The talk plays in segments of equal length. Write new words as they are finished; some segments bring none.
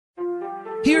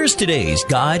Here's today's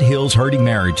God Heals Hurting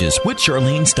Marriages with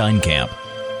Charlene Steinkamp.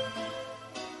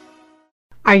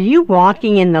 Are you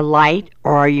walking in the light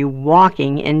or are you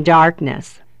walking in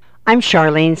darkness? I'm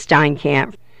Charlene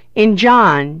Steinkamp. In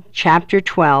John chapter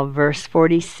 12, verse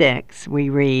 46, we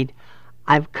read,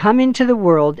 I've come into the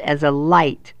world as a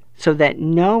light so that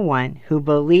no one who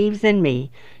believes in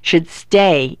me should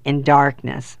stay in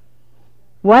darkness.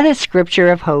 What a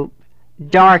scripture of hope.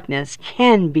 Darkness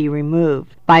can be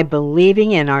removed by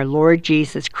believing in our Lord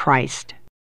Jesus Christ.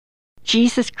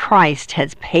 Jesus Christ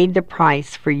has paid the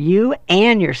price for you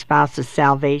and your spouse's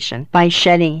salvation by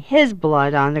shedding His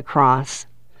blood on the cross.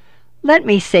 Let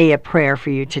me say a prayer for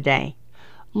you today.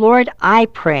 Lord, I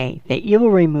pray that you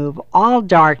will remove all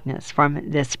darkness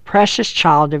from this precious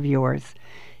child of yours.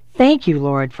 Thank you,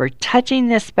 Lord, for touching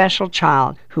this special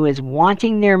child who is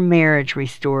wanting their marriage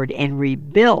restored and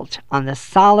rebuilt on the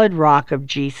solid rock of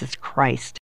Jesus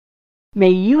Christ.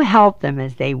 May you help them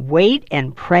as they wait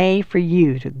and pray for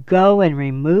you to go and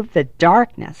remove the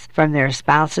darkness from their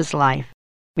spouse's life.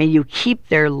 May you keep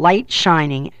their light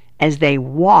shining as they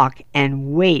walk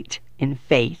and wait in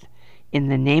faith. In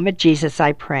the name of Jesus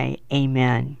I pray,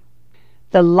 amen.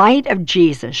 The light of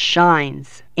Jesus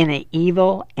shines in an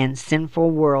evil and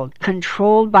sinful world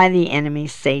controlled by the enemy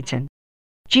Satan.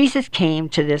 Jesus came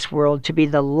to this world to be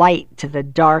the light to the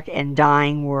dark and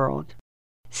dying world.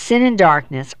 Sin and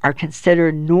darkness are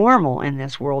considered normal in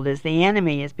this world as the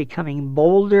enemy is becoming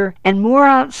bolder and more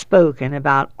outspoken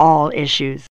about all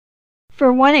issues.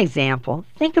 For one example,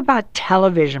 think about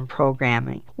television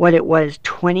programming, what it was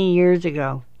 20 years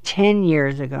ago, 10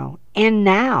 years ago, and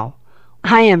now.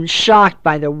 I am shocked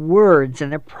by the words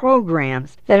and the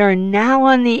programs that are now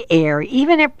on the air,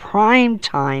 even at prime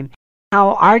time,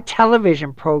 how our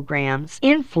television programs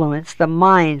influence the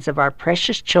minds of our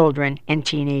precious children and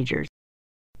teenagers.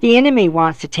 The enemy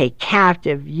wants to take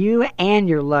captive you and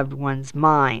your loved one's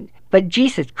mind, but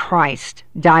Jesus Christ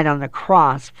died on the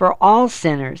cross for all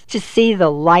sinners to see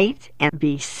the light and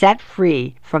be set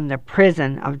free from the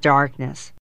prison of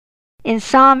darkness. In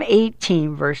Psalm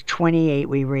 18, verse 28,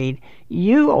 we read,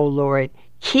 You, O Lord,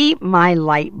 keep my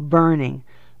light burning.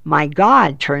 My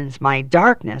God turns my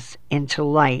darkness into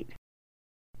light.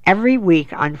 Every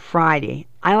week on Friday,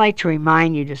 I like to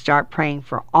remind you to start praying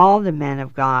for all the men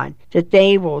of God, that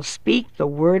they will speak the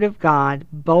word of God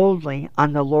boldly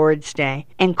on the Lord's day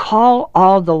and call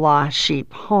all the lost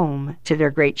sheep home to their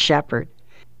great shepherd.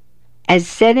 As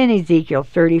said in Ezekiel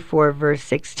 34, verse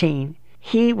 16,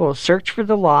 He will search for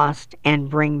the lost and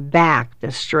bring back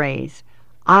the strays.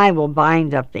 I will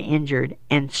bind up the injured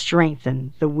and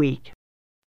strengthen the weak.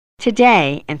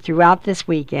 Today and throughout this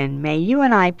weekend, may you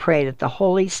and I pray that the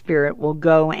Holy Spirit will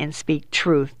go and speak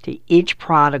truth to each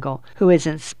prodigal who is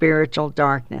in spiritual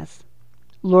darkness.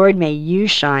 Lord, may you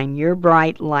shine your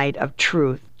bright light of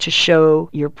truth to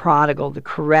show your prodigal the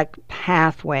correct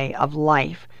pathway of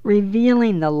life,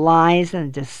 revealing the lies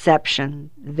and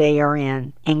deception they are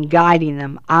in, and guiding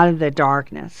them out of the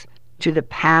darkness to the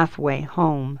pathway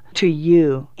home to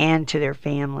you and to their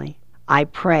family. I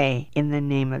pray in the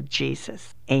name of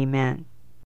Jesus. Amen.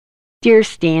 Dear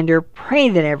Stander, pray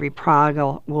that every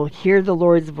prodigal will hear the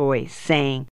Lord's voice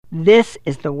saying, This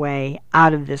is the way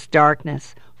out of this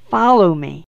darkness. Follow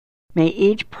me. May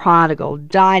each prodigal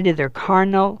die to their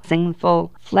carnal,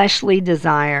 sinful, fleshly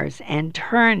desires and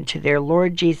turn to their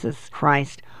Lord Jesus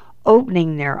Christ,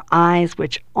 opening their eyes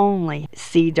which only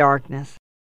see darkness.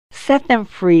 Set them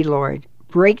free, Lord.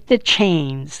 Break the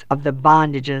chains of the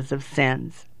bondages of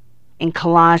sins. In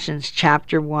Colossians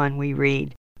chapter 1 we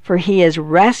read, For he has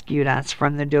rescued us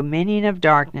from the dominion of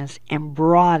darkness and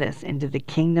brought us into the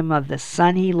kingdom of the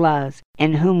Son he loves,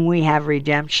 in whom we have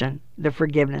redemption, the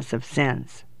forgiveness of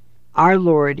sins. Our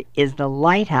Lord is the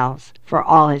lighthouse for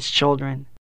all his children.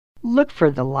 Look for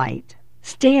the light.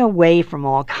 Stay away from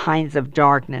all kinds of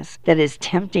darkness that is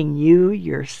tempting you,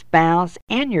 your spouse,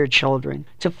 and your children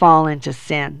to fall into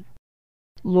sin.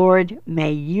 Lord,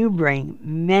 may you bring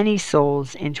many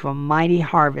souls into a mighty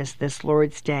harvest this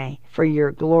Lord's Day for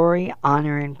your glory,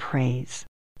 honor, and praise.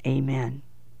 Amen.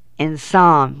 In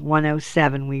Psalm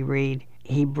 107 we read,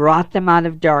 He brought them out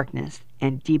of darkness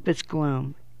and deepest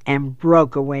gloom and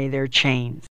broke away their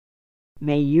chains.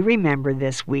 May you remember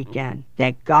this weekend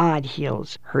that God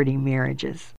heals hurting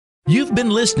marriages. You've been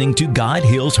listening to God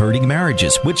Heals Hurting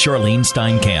Marriages with Charlene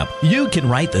Steinkamp. You can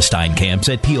write the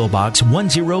Steinkamps at P.O. Box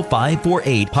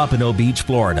 10548, Pompano Beach,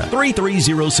 Florida,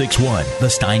 33061. The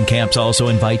Steinkamps also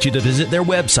invite you to visit their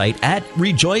website at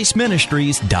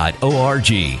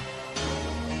rejoiceministries.org.